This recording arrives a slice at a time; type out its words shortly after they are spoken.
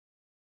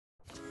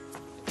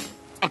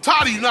I'm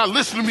tired of you not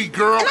listening to me,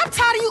 girl. And I'm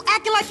tired of you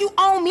acting like you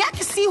own me. I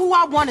can see who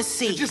I want to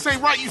see. It just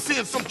ain't right you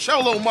seeing some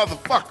cholo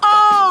motherfucker.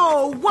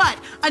 Oh, what?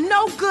 A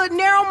no-good,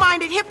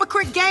 narrow-minded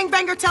hypocrite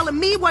gangbanger telling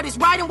me what is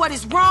right and what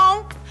is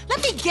wrong?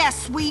 Let me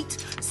guess, sweet.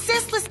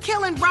 Senseless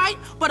killing right,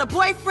 but a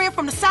boyfriend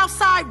from the South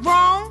Side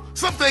wrong?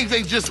 Some things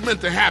ain't just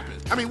meant to happen.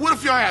 I mean, what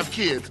if y'all have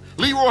kids?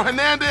 Leroy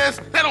Hernandez?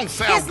 That don't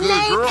sound good, girl.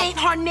 His name ain't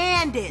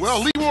Hernandez.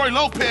 Well, Leroy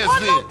Lopez or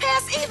then.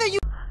 Lopez either, you...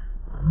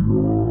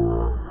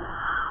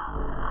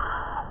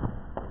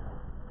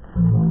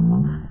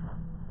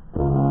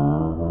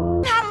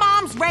 How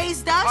moms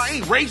raised us. I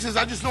ain't racist,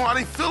 I just know how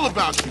they feel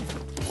about you.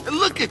 And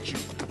look at you.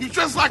 You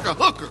dress like a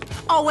hooker.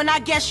 Oh, and I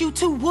guess you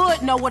two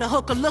would know what a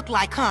hooker look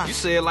like, huh? You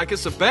say it like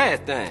it's a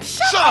bad thing.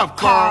 Shut up,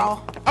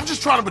 Carl. I'm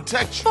just trying to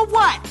protect you. For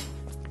what?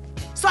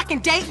 So I can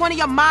date one of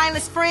your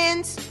mindless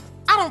friends?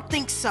 I don't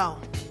think so.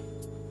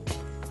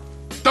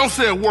 Don't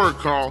say a word,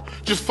 Carl.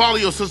 Just follow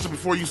your sister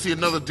before you see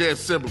another dead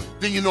sibling.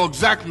 Then you know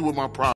exactly what my problem is.